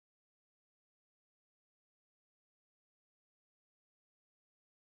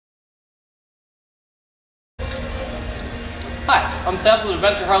Hi, I'm Seth with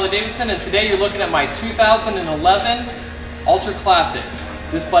Adventure Harley-Davidson, and today you're looking at my 2011 Ultra Classic.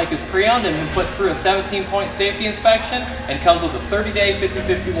 This bike is pre-owned and been put through a 17-point safety inspection and comes with a 30-day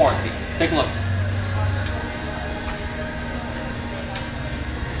 50/50 warranty. Take a look.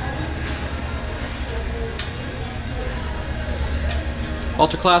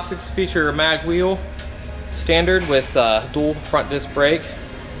 Ultra Classics feature a mag wheel, standard with dual front disc brake.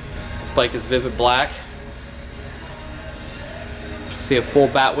 This bike is vivid black. See a full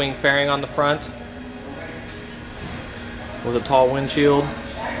batwing fairing on the front with a tall windshield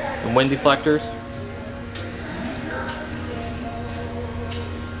and wind deflectors.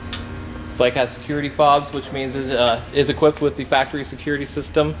 Bike has security fobs, which means it is equipped with the factory security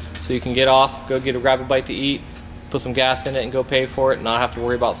system, so you can get off, go grab a bite to eat, put some gas in it and go pay for it and not have to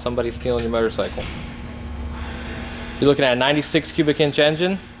worry about somebody stealing your motorcycle. You're looking at a 96 cubic inch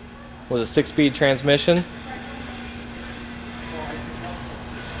engine with a 6-speed transmission.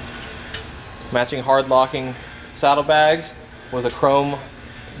 Matching hard locking saddlebags with a chrome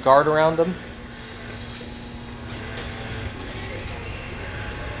guard around them.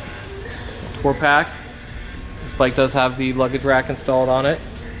 Tour pack. This bike does have the luggage rack installed on it.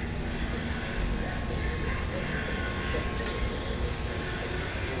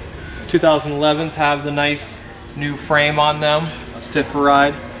 The 2011s have the nice new frame on them, a stiffer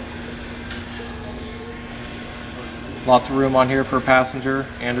ride. Lots of room on here for a passenger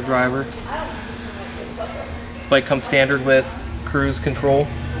and a driver. This bike comes standard with cruise control.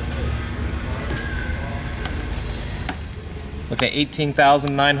 Look at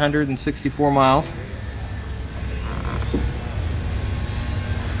 18,964 miles.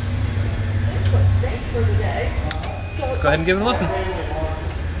 Thanks for today. Let's go ahead and give it a listen.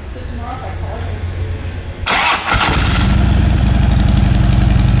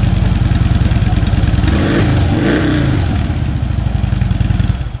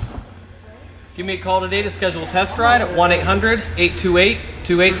 Give me a call today to schedule a test ride at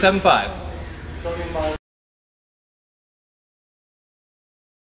 1-800-828-2875.